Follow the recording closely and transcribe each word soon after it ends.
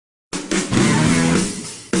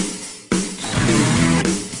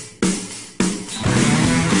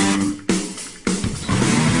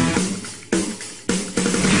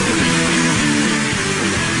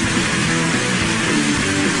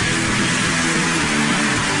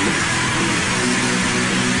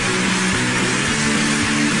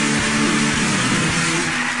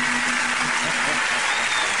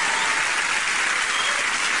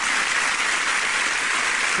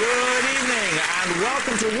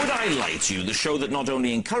Would I Lie to You, the show that not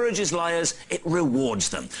only encourages liars, it rewards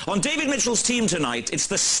them. On David Mitchell's team tonight, it's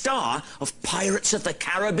the star of Pirates of the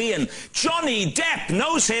Caribbean. Johnny Depp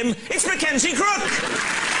knows him. It's Mackenzie Crook.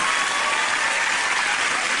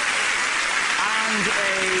 And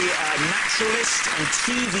a naturalist and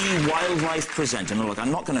TV wildlife presenter. Now, look,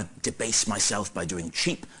 I'm not going to debase myself by doing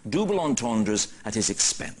cheap double entendres at his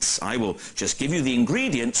expense. I will just give you the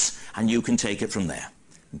ingredients, and you can take it from there.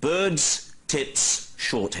 Birds, tits,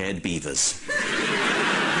 short-haired beavers.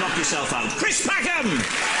 Knock yourself out. Chris Packam!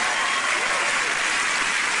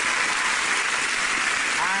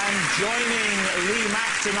 And joining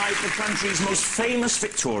Mack tonight, the country's most famous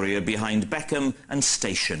Victoria behind Beckham and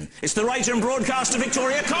Station. It's the writer and broadcaster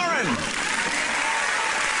Victoria Coren.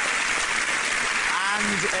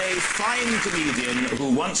 And a fine comedian who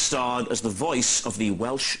once starred as the voice of the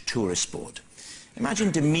Welsh Tourist Board.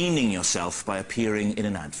 Imagine demeaning yourself by appearing in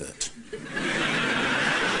an advert.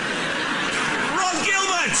 Rhodd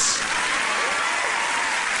Gilbert!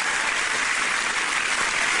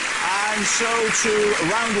 And so to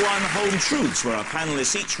round one, Home Truths, where our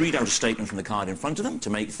panellists each read out a statement from the card in front of them. To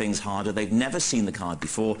make things harder, they've never seen the card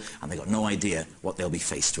before, and they've got no idea what they'll be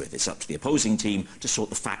faced with. It's up to the opposing team to sort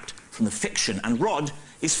the fact from the fiction. And Rhodd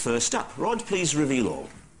is first up. Rhodd, please reveal all.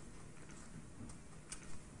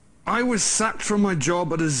 I was sacked from my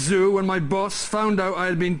job at a zoo when my boss found out I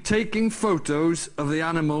had been taking photos of the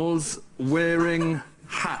animals wearing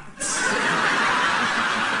hats.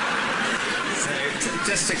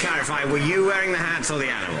 Just to clarify, were you wearing the hats or the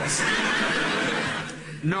animals?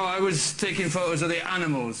 No, I was taking photos of the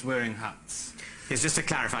animals wearing hats. Yes, just to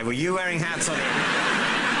clarify, were you wearing hats or the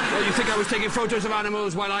animals? Well, you think I was taking photos of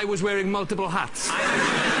animals while I was wearing multiple hats?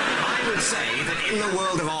 I would say that in the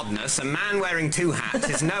world of oddness, a man wearing two hats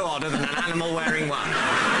is no odder than an animal wearing one.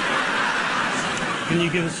 Can you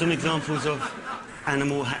give us some examples of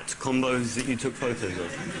animal hat combos that you took photos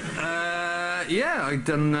of? Yeah, I've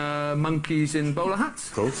done monkeys in bowler hats.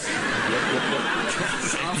 Of course. Yep.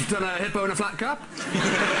 I've done a hippo in a flat cap.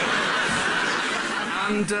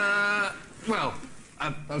 And, well,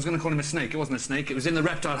 I was going to call him a snake. It wasn't a snake. It was in the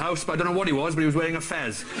reptile house, but I don't know what he was, but he was wearing a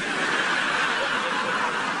fez.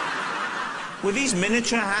 Were these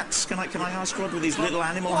miniature hats, can I ask, Rhodd, were these little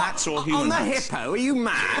animal hats or human hats? On the hippo? Are you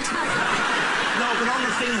mad? No, but on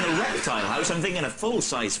the thing in the reptile house, I'm thinking a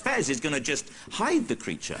full-size fez is going to just hide the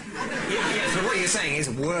creature. Yeah, so what you're saying is,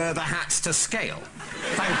 were the hats to scale?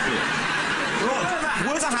 Thank you.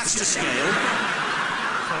 Rhodd, were the hats to scale?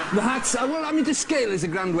 The hats, well, I mean, to scale is a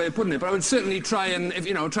grand way of putting it, but I would certainly try and,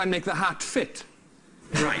 try and make the hat fit.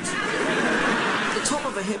 Right. The top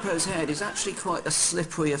of a hippo's head is actually quite a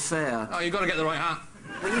slippery affair. Oh, you've got to get the right hat.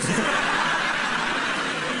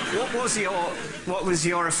 What was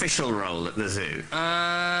your official role at the zoo?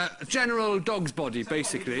 General dog's body,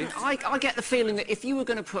 basically. I get the feeling that if you were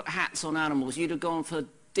going to put hats on animals, you'd have gone for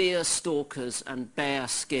deer stalkers and bear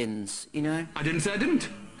skins, you know? I didn't say I didn't.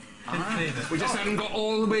 We just haven't got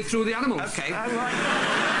all the way through the animals. OK. Right.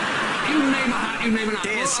 You name a hat, you name an animal.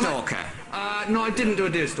 Deer stalker? No, I didn't do a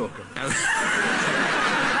deer stalker.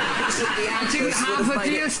 I didn't have a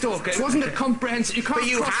deer stalker. It wasn't a comprehensive... You can't but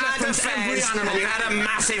you had a fez, every animal. You had a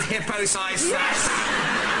massive hippo-sized fez.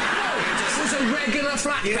 It was a regular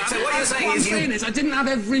flat cap. So what you're saying is I didn't have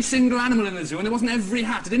every single animal in the zoo, and there wasn't every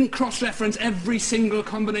hat. I didn't cross-reference every single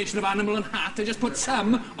combination of animal and hat. I just put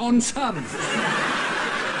some on some.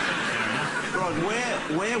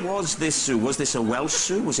 Rhodd, where was this zoo? Was this a Welsh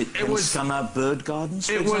zoo? Was it Summer Bird Gardens,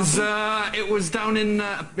 for example? It was down in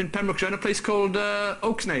Pembrokeshire, in a place called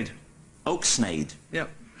Oaksnade. Oaksnade?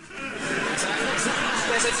 Yep.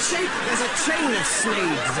 There's a chain of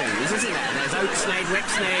Snade zoos, isn't there? There's Oaksnade,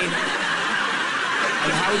 Wexnade.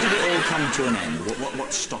 And how did it all come to an end?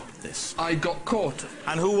 What stopped this? I got caught.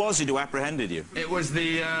 And who was it who apprehended you? It was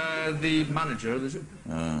the manager of the zoo.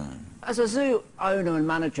 As a zoo owner and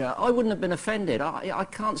manager, I wouldn't have been offended. I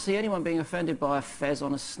can't see anyone being offended by a fez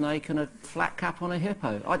on a snake and a flat cap on a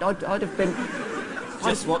hippo. I'd have been...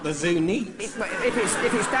 Just what the zoo needs. If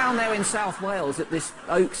it's down there in South Wales at this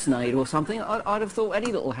Oaksnade or something, I'd have thought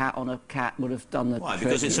any little hat on a cat would have done the Why? trick.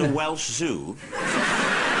 Because it's a Welsh zoo? Our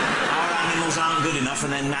animals aren't good enough in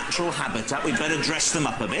their natural habitat. We'd better dress them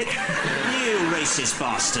up a bit. You racist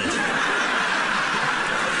bastard.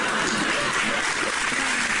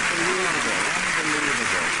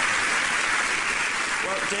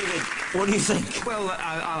 Well, David, what do you think? Well,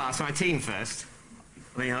 I'll ask my team first.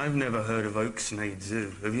 I mean, I've never heard of Oaksnade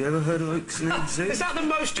Zoo. Have you ever heard of Oaksnade Zoo? Is that the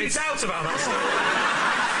most you doubt about that stuff?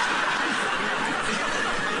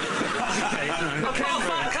 I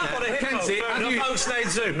can't on a hippo. Oaksnade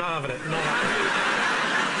Zoo. No, I haven't.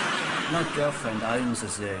 My girlfriend owns a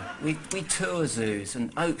zoo. We tour zoos,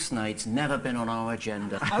 and Oaksnade's never been on our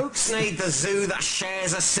agenda. Oaksnade, the zoo that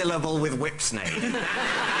shares a syllable with Whipsnade.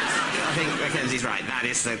 I think Mackenzie's right.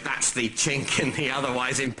 That's the chink in the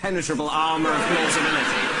otherwise impenetrable armour of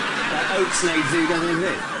plausibility. That Oaksnade Zoo doesn't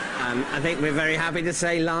exist. I think we're very happy to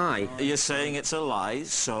say lie. You're saying it's a lie,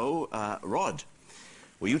 so, Rod,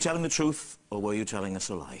 were you telling the truth, or were you telling us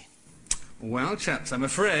a lie? Well, chaps, I'm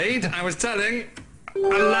afraid I was telling a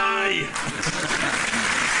lie.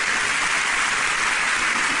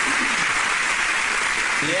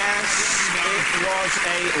 Yes, it was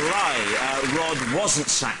a lie. Rod wasn't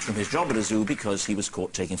sacked from his job at a zoo because he was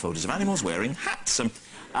caught taking photos of animals wearing hats.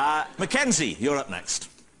 Mackenzie, you're up next.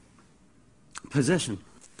 Possession.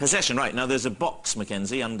 Possession, right. Now, there's a box,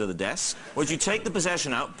 Mackenzie, under the desk. Would you take the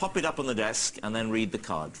possession out, pop it up on the desk, and then read the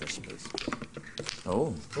card for us, please?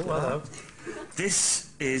 Oh. Oh, hello. This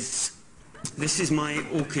is my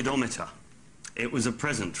orchidometer. It was a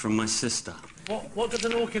present from my sister. What does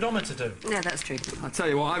an orchidometer do? Yeah, that's true. I tell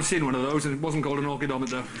you what, I've seen one of those, and it wasn't called an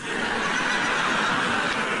orchidometer.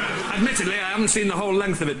 Admittedly, I haven't seen the whole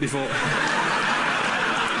length of it before.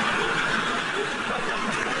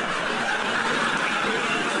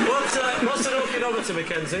 What's an orchidometer,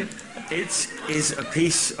 Mackenzie? It is a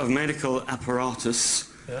piece of medical apparatus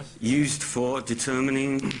Yes. used for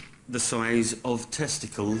determining the size of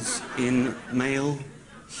testicles in male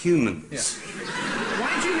humans.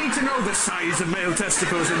 Why do you need to know the size of male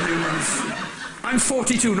testicles in humans? I'm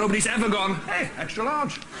 42, nobody's ever gone, hey, extra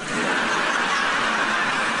large.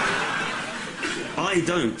 I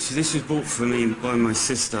don't. This was bought for me by my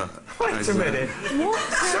sister. Wait a minute. What?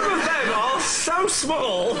 Some of them are so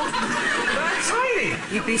small. They're tiny.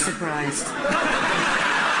 You'd be surprised.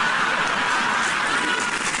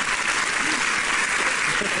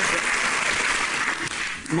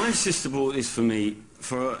 My sister bought this for me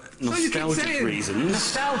for nostalgic reasons.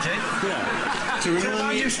 Nostalgic? Yeah. To To remind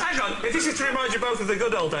remind me... you, hang on, if this is to remind you both of the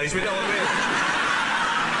good old days, we don't want to...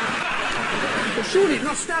 Well, surely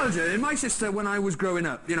nostalgia. My sister, when I was growing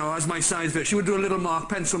up, you know, as my size fit, she would do a little mark,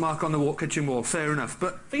 pencil mark on the kitchen wall. Fair enough,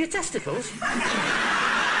 but For your testicles?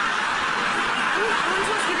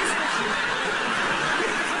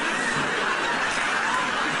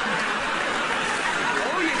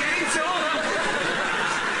 Oh, you're getting taller.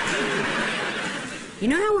 You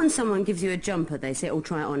know how when someone gives you a jumper, they say, oh,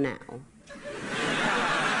 try it on now?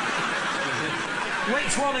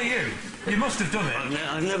 Which one are you? You must have done it.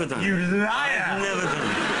 I've never done You it. liar! I've never done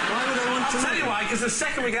it. Why would I want to I'll tell know? you why, because the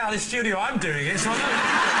second we get out of the studio, I'm doing it, so I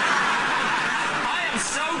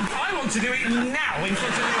want to do it now in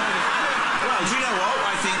front of the audience. Well, do you know what?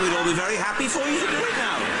 I think we'd all be very happy for you to do it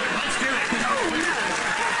now. Let's do it. Oh, no.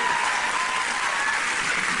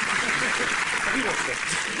 Have you watched it?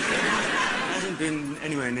 Hasn't been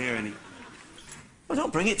anywhere near any. Well,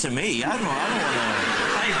 don't bring it to me. I don't want to...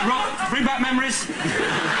 Hey, Rod, bring back memories.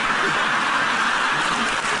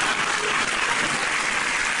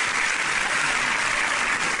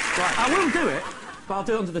 Right, I will do it, but I'll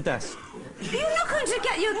do it under the desk. You're not going to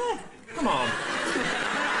get your... Come on.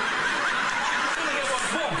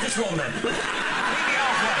 One, just one then. Meet me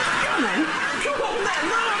halfway. Come on, then. Come on then,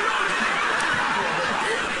 no.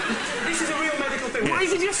 This is a real medical thing. Why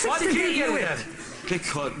did you get it then?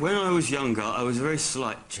 Because when I was younger, I was a very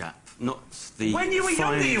slight chap, not the When you were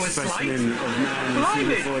younger, fine you were slight? specimen of man.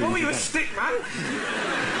 Blimey, before what were you, a today. stick man?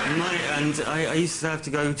 And I used to have to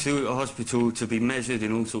go to a hospital to be measured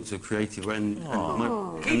in all sorts of creative and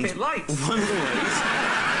Keep it light. one of the ways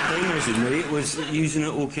they measured me was using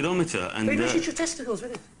an orchidometer. And They measured your testicles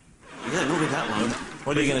with it. yeah, not with that one.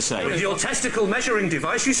 What are you going to say? With your testicle measuring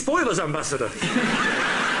device, you spoil us, Ambassador.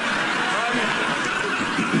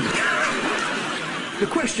 the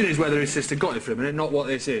question is whether his sister got it for him, and not what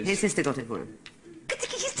this is. His sister got it for him.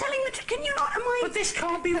 He's telling the truth. Can you not? Am I... But this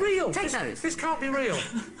can't be real. Take those. This can't be real.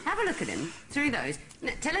 Have a look at him through those.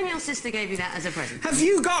 Tell him your sister gave you that as a present. Have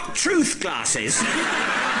you got truth glasses? They're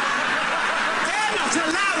not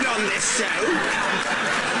allowed on this show.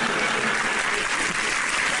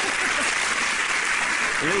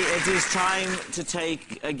 Lee, it is time to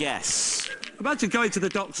take a guess. Imagine going to the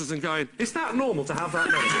doctors and going, is that normal to have that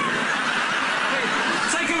many?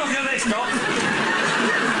 Take a look at this, Doc.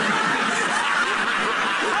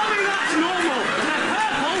 I mean, that's normal. They're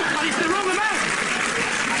purple, but it's the wrong amount.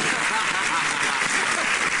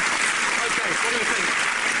 OK, what do you think?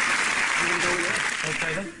 You going to go with it? OK,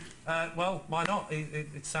 then. Well, why not?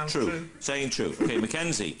 It sounds true. Saying true. OK,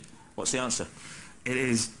 Mackenzie, what's the answer? It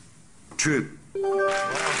is true.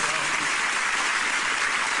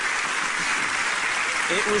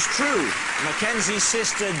 It was true. Mackenzie's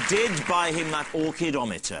sister did buy him that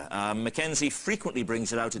orchidometer. Mackenzie frequently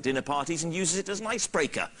brings it out at dinner parties and uses it as an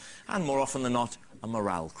icebreaker, and more often than not, a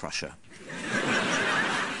morale crusher.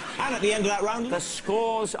 And at the end of that round, the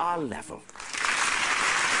scores are level.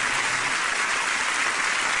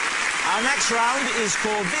 Our next round is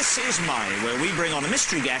called This Is Mine, where we bring on a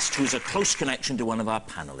mystery guest who's a close connection to one of our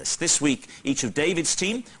panellists. This week, each of David's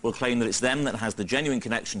team will claim that it's them that has the genuine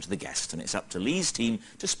connection to the guest, and it's up to Lee's team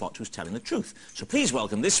to spot who's telling the truth. So please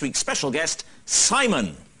welcome this week's special guest,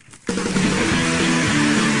 Simon.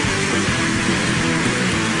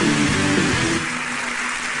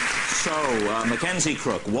 So, Mackenzie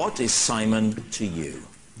Crook, what is Simon to you?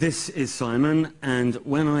 This is Simon, and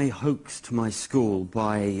when I hoaxed my school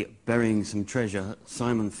by burying some treasure,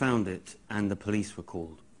 Simon found it and the police were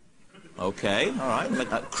called. OK, all right.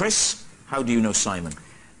 Chris, how do you know Simon?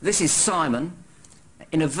 This is Simon.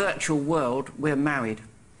 In a virtual world, we're married.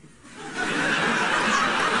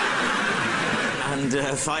 And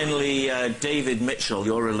finally, David Mitchell,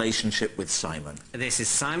 your relationship with Simon. This is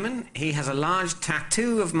Simon. He has a large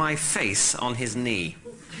tattoo of my face on his knee.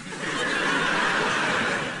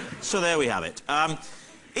 So there we have it.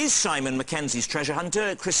 Is Simon Mackenzie's treasure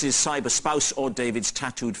hunter, Chris's cyber spouse, or David's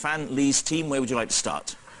tattooed fan? Lee's team, where would you like to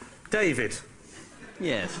start? David.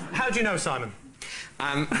 Yes. How do you know Simon?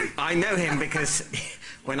 I know him because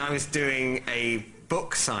when I was doing a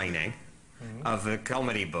book signing of a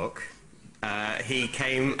comedy book, he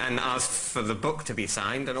came and asked for the book to be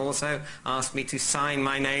signed and also asked me to sign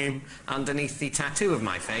my name underneath the tattoo of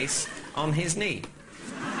my face on his knee.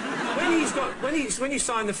 When you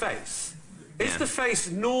sign the face, is the face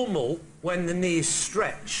normal when the knee is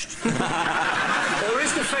stretched? Or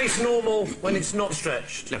is the face normal when it's not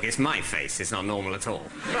stretched? Look, it's my face. It's not normal at all.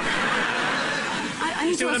 I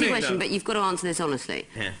need to ask you a question, but you've got to answer this honestly.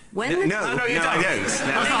 Yeah. No, you don't. That's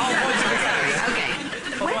the whole point of the game. Okay.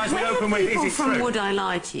 Otherwise we open When with, people is it from true? Would I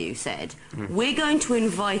Lie to You said, we're going to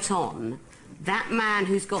invite on that man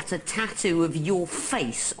who's got a tattoo of your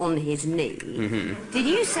face on his knee, did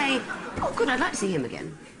you say, oh, good, I'd like to see him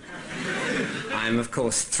again? I'm, of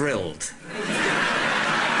course, thrilled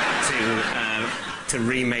to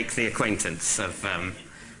remake the acquaintance of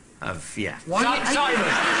yeah. Simon!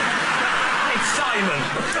 It's Simon!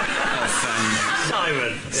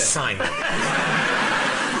 Simon! Simon.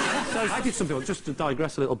 So I did something, just to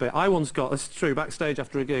digress a little bit. I once got, this is true, backstage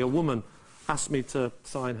after a gig, a woman asked me to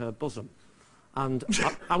sign her bosom. And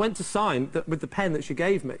I went to sign with the pen that she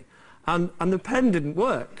gave me, and the pen didn't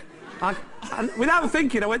work. And without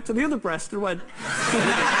thinking, I went to the other breast and went... It's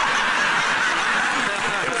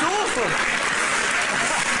awful!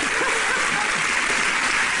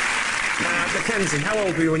 Mackenzie, how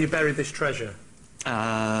old were you when you buried this treasure?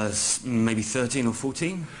 Maybe 13 or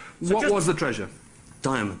 14. So what was the treasure?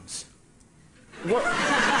 Diamonds. What? Whoa.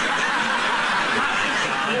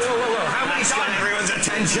 How many That's got everyone's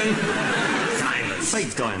attention.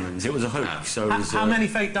 Fake diamonds. It was a hoax. So it was, how many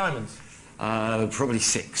fake diamonds? Probably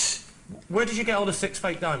 6. Where did you get all the 6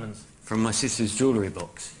 fake diamonds? From my sister's jewellery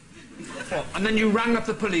box. What? And then you rang up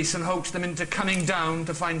the police and hoaxed them into coming down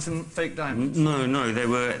to find some fake diamonds? No, they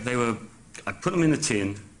were... I put them in a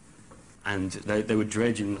tin, and they were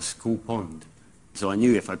dredged in a school pond. So I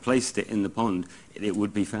knew if I placed it in the pond, it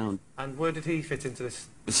would be found. And where did he fit into this?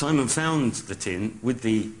 Simon found the tin with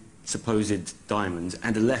the supposed diamonds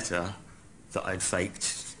and a letter that I'd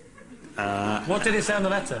faked. What did it say on the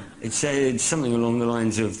letter? It said something along the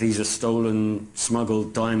lines of, these are stolen,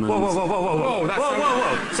 smuggled diamonds.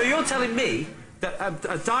 Whoa. So you're telling me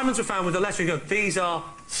that diamonds were found with a letter, you go, these are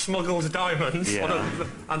smuggled diamonds? Yeah.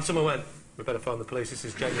 And someone went, we better phone the police, this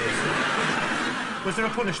is genuine. Was there a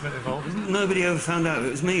punishment involved? Nobody ever found out.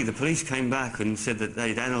 It was me. The police came back and said that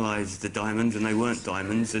they'd analysed the diamonds and they weren't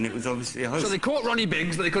diamonds, and it was obviously a hoax. So they caught Ronnie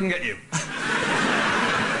Biggs, but they couldn't get you?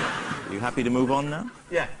 Are you happy to move on now?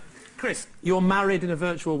 Yeah. Chris, you're married in a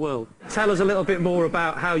virtual world. Tell us a little bit more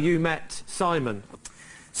about how you met Simon.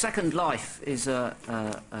 Second Life is a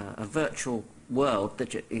virtual world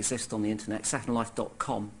that exists on the internet,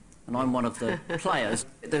 secondlife.com, and I'm one of the players.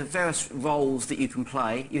 There are various roles that you can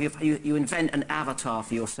play. You invent an avatar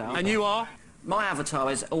for yourself. And you are? My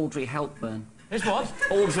avatar is Audrey Hepburn. Is what?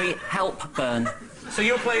 Audrey Hepburn. So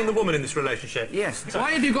you're playing the woman in this relationship? Yes.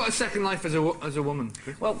 Why have you got a second life as a woman?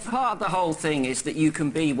 Well, part of the whole thing is that you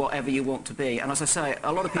can be whatever you want to be, and as I say,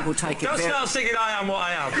 a lot of people take it... Don't start singing I Am What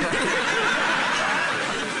I Am.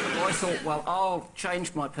 Well, I thought, well, I'll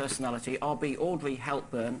change my personality. I'll be Audrey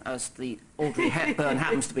Hepburn, as the Audrey Hepburn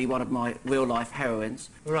happens to be one of my real-life heroines.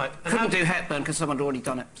 Right. And Couldn't do Hepburn because someone had already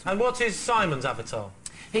done it. And what is Simon's avatar?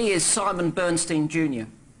 He is Simon Bernstein Jr.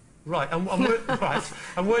 Right, and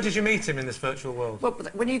where did you meet him in this virtual world? Well,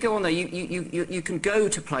 when you go on there, you can go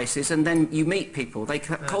to places and then you meet people. They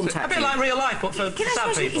contact you. A bit like real life, but for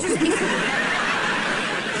sad people. So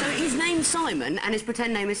his name's Simon and his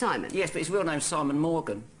pretend name is Simon? Yes, but his real name's Simon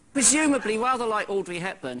Morgan. Presumably, rather like Audrey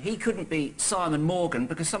Hepburn, he couldn't be Simon Morgan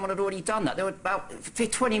because someone had already done that. There were about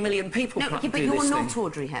 20 million people No, do but this you're thing. not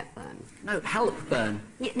Audrey Hepburn. No, Halpburn.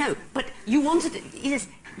 Yeah, no, but you wanted it. Yes,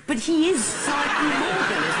 but he is Simon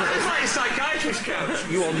Morgan, is what It's like a psychiatrist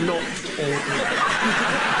coach. You are not Audrey.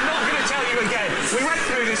 I'm not going to tell you again. We went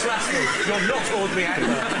through this last week. You're not Audrey Hepburn.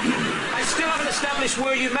 I still haven't established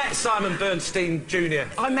where you met Simon Bernstein Jr.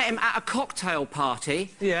 I met him at a cocktail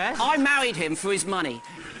party. Yes? I married him for his money.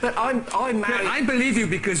 But I married... Yeah, I believe you,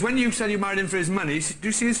 because when you said you married him for his money, do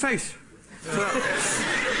you see his face? He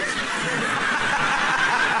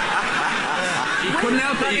couldn't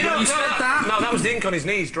help it. You said that. No, that was the ink on his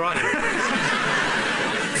knees drying.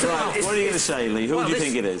 What are you going to say, Lee? Who do you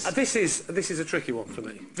think it is? This is a tricky one for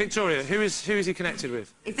me. Victoria, who is he connected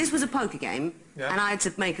with? If this was a poker game and I had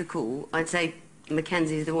to make a call, I'd say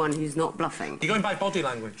Mackenzie's the one who's not bluffing. You're going by body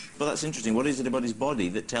language. Well, that's interesting. What is it about his body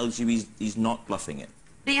that tells you he's not bluffing it?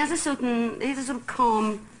 He has a sort of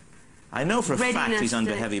calm... I know for a fact readiness he's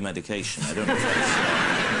under to- heavy medication. I don't know if that's...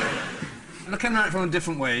 Looking at it from a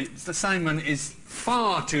different way, the Simon is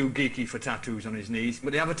far too geeky for tattoos on his knees,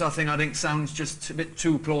 but the Avatar thing, I think, sounds just a bit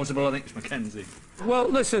too plausible. I think it's Mackenzie. Well,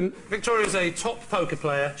 listen, Victoria's a top poker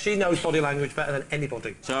player. She knows body language better than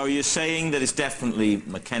anybody. So you're saying that it's definitely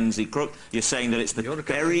Mackenzie Crook? You're saying that it's the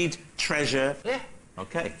buried treasure? Yeah.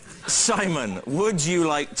 OK. Simon, would you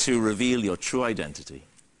like to reveal your true identity?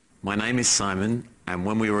 My name is Simon, and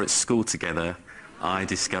when we were at school together, I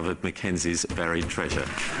discovered Mackenzie's buried treasure.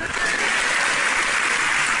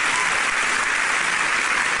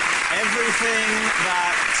 Everything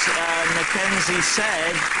that Mackenzie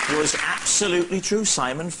said was absolutely true.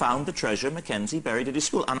 Simon found the treasure Mackenzie buried at his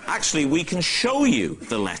school. And actually, we can show you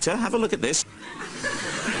the letter. Have a look at this.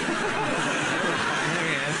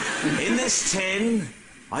 In this tin,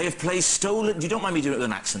 I have placed stolen... You don't mind me doing it with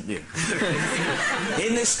an accent, do you?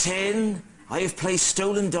 In this tin, I have placed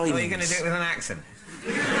stolen diamonds. Are you going to do it with an accent?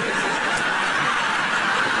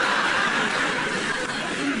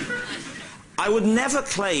 I would never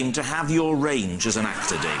claim to have your range as an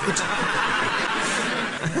actor, David.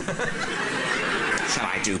 Shall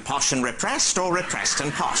I do posh and repressed, or repressed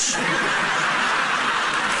and posh? Well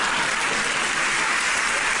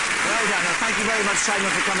done. Well, thank you very much,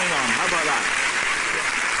 Simon, for coming on. How about that?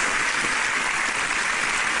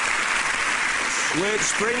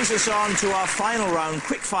 Which brings us on to our final round,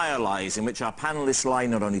 quick-fire lies, in which our panellists lie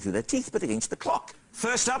not only through their teeth, but against the clock.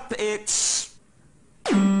 First up, it's...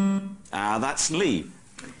 that's Lee.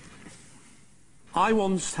 I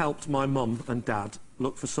once helped my mum and dad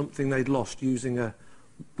look for something they'd lost using a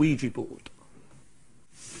Ouija board.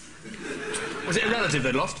 Was it a relative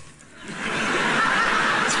they'd lost?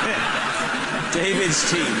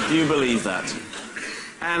 David's team, do you believe that?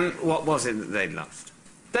 What was it that they'd lost?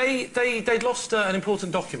 They'd lost an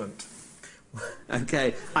important document.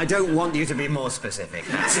 OK, I don't want you to be more specific.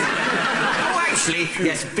 Oh, actually,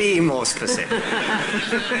 yes, be more specific.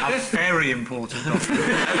 A very important document.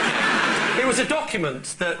 It was a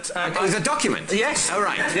document that... It was a document? Yes. Oh,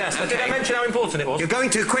 right. Yes. Okay. Did I mention how important it was? You're going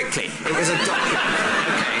too quickly. It was a document.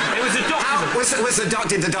 OK. It was a document.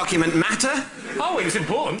 Did the document matter? Oh, it was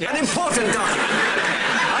important, yes. An important document.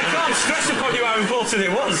 I can't stress upon you how important it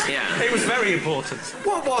was. Yeah. It was very important.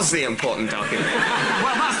 What was the important document?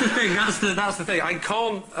 Well, that's the thing. That's the thing. I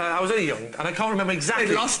can't... I was only young, and I can't remember exactly...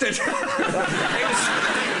 They lost it. It was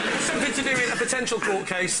something to do with a potential court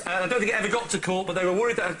case. I don't think it ever got to court, but they were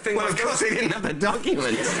worried that a thing... Well, of course they didn't have the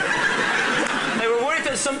documents. They were worried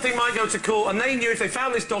that something might go to court, and they knew if they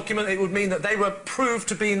found this document, it would mean that they were proved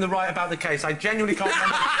to be in the right about the case. I genuinely can't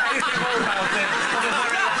remember anything more about it.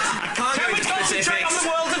 Can we concentrate on the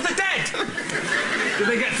world of the dead? Did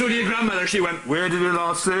they get through to your grandmother? She went, where did you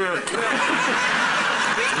last see it?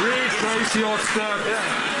 Retrace your steps.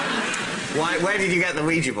 Where did you get the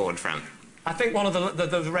Ouija board from? I think one of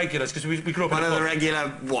the regulars, because we grew up in a pub. One of the regular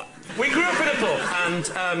what? We grew up in a pub,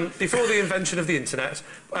 and before the invention of the internet,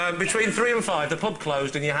 between 3 and 5, the pub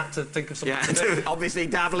closed, and you had to think of something to do. Obviously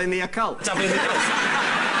dabble in the occult. Dabble in the occult.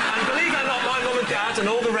 And believe it or not, my mum and dad and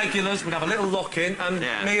all the regulars would have a little lock-in, and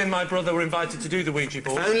me and my brother were invited to do the Ouija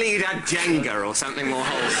board. If only you'd had Jenga or something more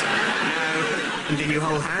wholesome. No. And did you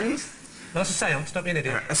hold hands? That's a seance, don't be an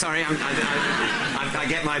idiot. Sorry, I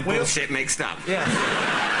get my bullshit mixed up. Yeah.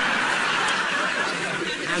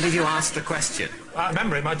 How did you ask the question? I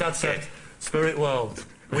remember it, my dad said, Spirit world,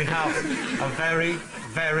 we have a very,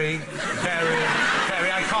 Very, very,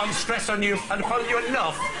 very. I can't stress on you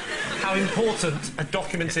enough how important a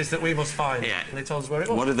document is that we must find. Yeah. And they told us where it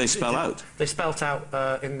was. What did they spell out? They spelt out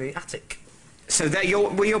in the attic. So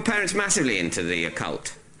were your parents massively into the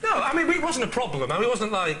occult? No, I mean, it wasn't a problem. I mean, it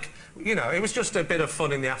wasn't like, you know, it was just a bit of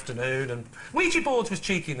fun in the afternoon. And Ouija boards was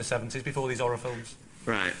cheeky in the 70s before these horror films.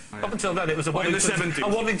 Right. Up until then, it was a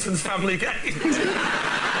Waddington's family game.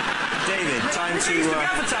 David, time It to... used to be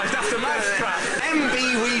advertised after Mousetrap.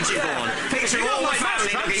 MB Ouija board. Picture You all don't the like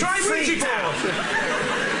family Mousetrap? looking Try Ouija freaked out. board.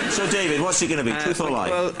 So, David, what's it going to be, truth or lie?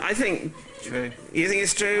 Well, I think... True. You think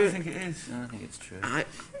it's true? I think it is. I think it's true.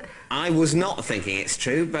 I was not thinking it's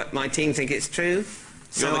true, but my team think it's true.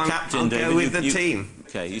 So You're the captain, I'll David. go with the team.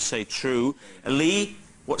 OK, you say true. Lee,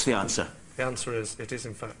 what's the answer? The answer is, it is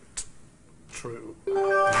in fact true.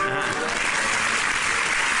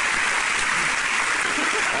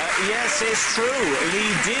 Yes, it's true.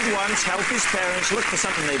 Lee did once help his parents look for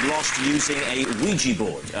something they'd lost using a Ouija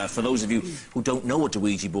board. For those of you who don't know what a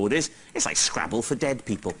Ouija board is, it's like Scrabble for dead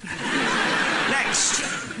people. Next.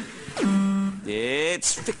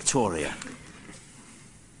 It's Victoria.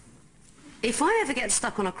 If I ever get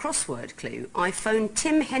stuck on a crossword clue, I phone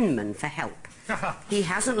Tim Henman for help. He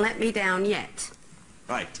hasn't let me down yet.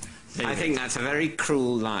 Right. I think that's a very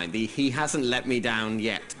cruel line. He hasn't let me down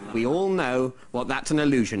yet. We all know what that's an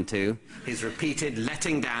allusion to. His repeated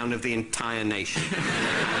letting down of the entire nation.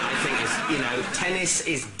 I think, tennis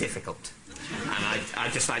is difficult. And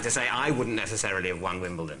I'd just like to say I wouldn't necessarily have won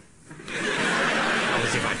Wimbledon.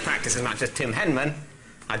 Obviously, if I'd practiced as much as Tim Henman,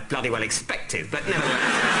 I'd bloody well expect to, but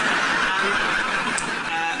nevertheless.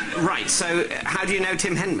 Right, so how do you know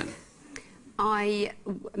Tim Henman? I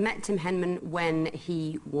met Tim Henman when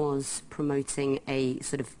he was promoting a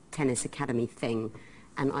sort of tennis academy thing,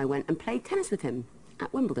 and I went and played tennis with him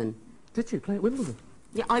at Wimbledon. Did you play at Wimbledon?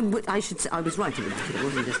 Yeah, I should say, I was right. It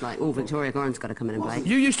wasn't just like, oh, Victoria Coren's got to come in and play.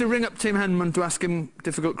 You used to ring up Tim Henman to ask him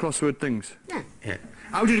difficult crossword things. Yeah. Yeah.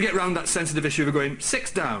 How did you get round that sensitive issue of going,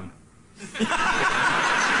 6 down?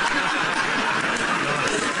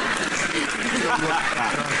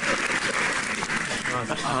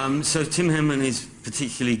 So Tim Henman is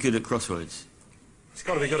particularly good at crosswords. He's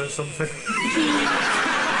got to be good at something.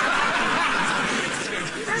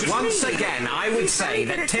 Once again, I would say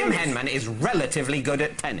that Tim Henman is relatively good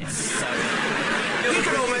at tennis. So you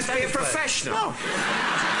could almost be a professional.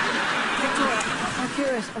 Victoria, I'm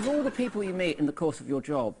curious, of all the people you meet in the course of your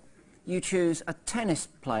job, you choose a tennis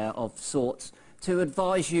player of sorts to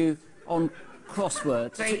advise you on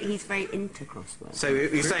crosswords. He's very into crosswords. So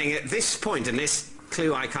you're saying at this point, and this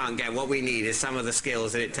clue I can't get, what we need is some of the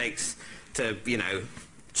skills that it takes to,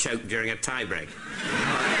 choke during a tie-break.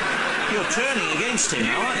 You're turning against him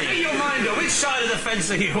now, aren't Get you? your mind up. Which side of the fence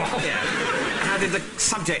are you on? Yeah. How did the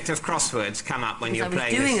subject of crosswords come up when you're I was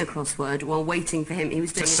playing doing this? a crossword while waiting for him. He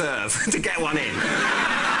was doing To serve, to get one in.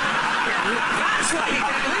 That's why you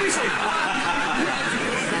get losing.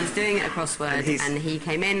 I was doing a crossword, And and he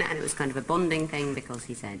came in, and it was kind of a bonding thing because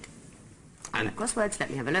he said, And- "Like crosswords, let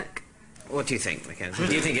me have a look." What do you think, Mackenzie?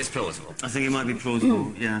 Do you think it's plausible? I think it might be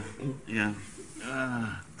plausible, yeah.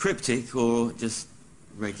 Cryptic or just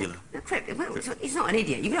regular? No, well, he's not an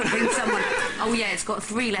idiot. You don't bring someone, oh yeah, it's got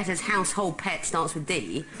 3 letters, household pet, starts with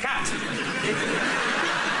D. Cat.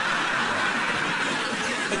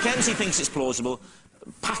 Mackenzie thinks it's plausible.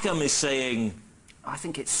 Packam is saying... I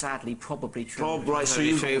think it's sadly probably true. Right, so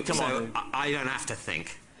you... True. Come So on. I don't have to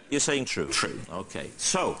think. You're saying true? True. OK.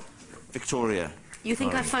 So, Victoria... You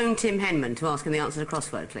think I phoned Tim Henman to ask him the answer to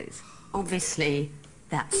crossword clues? Obviously,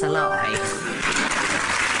 that's a lie.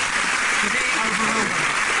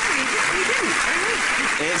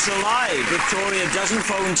 It's a lie. Victoria doesn't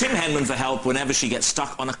phone Tim Henman for help whenever she gets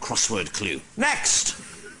stuck on a crossword clue. Next.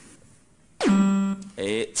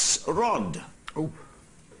 It's Rod. Oh.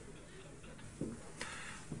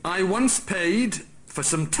 I once paid for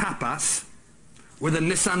some tapas with a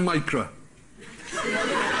Nissan Micra.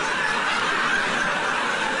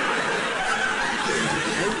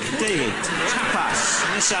 David, tapas,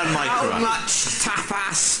 Nissan Micra. How much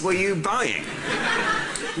tapas were you buying?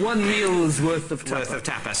 1 meal's worth of tapas. Worth of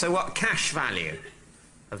tapas. So what cash value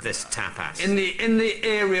of this tapas? In the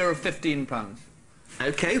area of £15.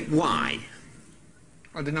 OK, why?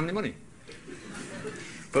 I didn't have any money.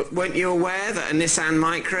 But weren't you aware that a Nissan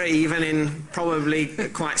Micra, even in probably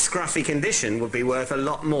quite scruffy condition, would be worth a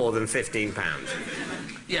lot more than £15?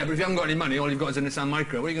 Yeah, but if you haven't got any money, all you've got is a Nissan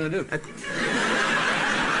Micra. What are you going to do?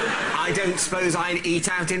 I don't suppose I'd eat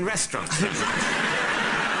out in restaurants. Well,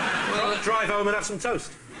 drive home and have some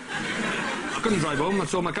toast. I couldn't drive home. I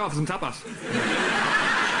sold my car for some tapas.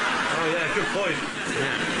 Oh, yeah, good point.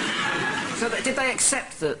 Yeah. So did they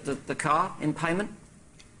accept the car in payment?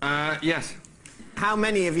 Yes. How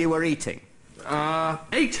many of you were eating? 8.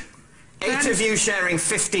 8 of you sharing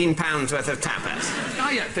 £15 worth of tapas.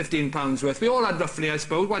 I get £15 worth. We all had roughly, I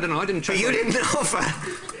suppose. Why don't I? Didn't check. But you didn't offer...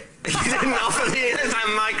 You didn't offer the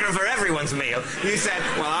Nissan Micra for everyone's meal. You said,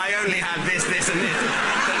 well, I only had this, and this. The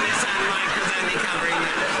Nissan Micra's only covering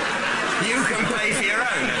that. You can pay for your own.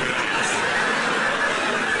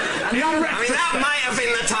 I mean, that might have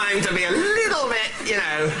been the time to be a little bit, you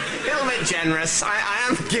know, a little bit generous. I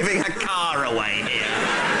am giving a car away here.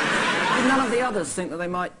 Did none of the others think that they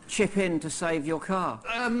might chip in to save your car?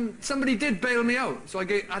 Somebody did bail me out, so I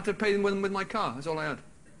had to pay them with my car. That's all I had.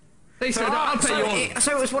 They said, I'll pay you all.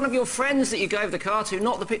 So it was one of your friends that you gave the car to,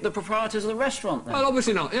 not the proprietors of the restaurant, then? Well,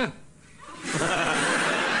 obviously not, yeah.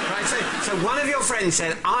 Right, so one of your friends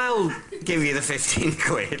said, I'll give you the 15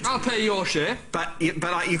 quid. I'll pay your share. But you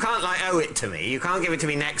can't, like, owe it to me. You can't give it to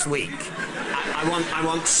me next week. I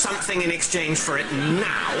want something in exchange for it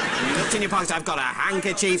now. And you looked in your pocket, I've got a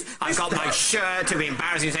handkerchief, I've got my shirt. It'll be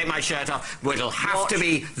embarrassing to take my shirt off. But it'll have to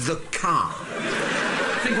be the car.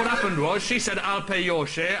 I think what happened was, she said, I'll pay your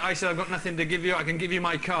share. I said, I've got nothing to give you, I can give you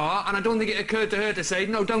my car. And I don't think it occurred to her to say,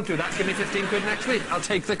 no, don't do that, give me 15 quid next week. I'll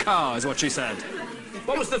take the car, is what she said.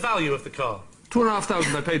 What was the value of the car?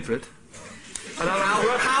 2,500 I paid for it. And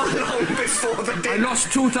how long before the dinner? I lost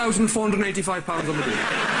 £2,485 on the deal.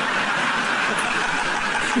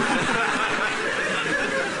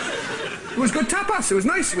 It was good tapas, it was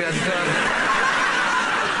nice. We had...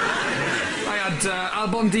 I had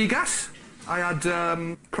albondigas. I had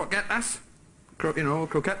croquettes.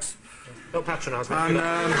 Croquettes. Don't patronise me. And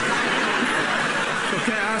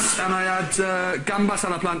croquettes, and I had gambas a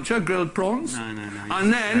la plancha, grilled prawns. No.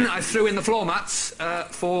 And then I threw in the floor mats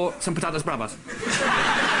for some patatas bravas.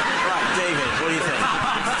 Right, David, what do you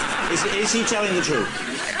think? Is he telling the truth?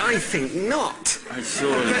 I think not. I saw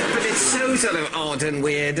it. But it's so sort of odd and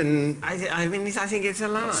weird, and I think it's a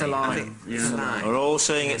lie. It's a lie. It's a lie. We're all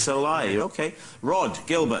saying it's a lie. OK. Rhodd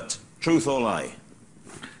Gilbert, truth or lie?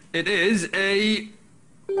 It is a...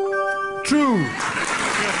 true.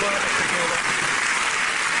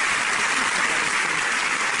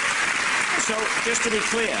 So, just to be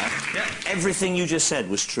clear, everything you just said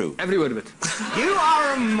was true. Every word of it. You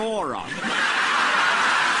are a moron.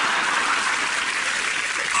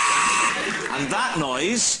 And that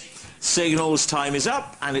noise signals time is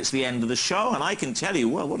up, and it's the end of the show, and I can tell you,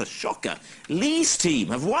 well, what a shocker. Lee's team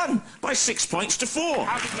have won by 6 points to 4.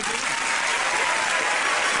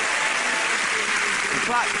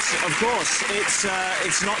 But, of course,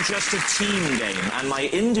 it's not just a team game, and my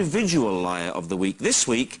individual liar of the week this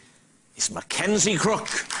week is Mackenzie Crook.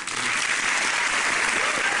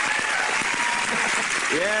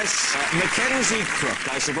 Yes, Mackenzie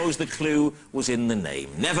Crook. I suppose the clue was in the name.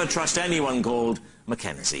 Never trust anyone called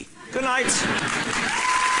Mackenzie. Good night.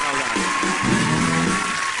 Well done.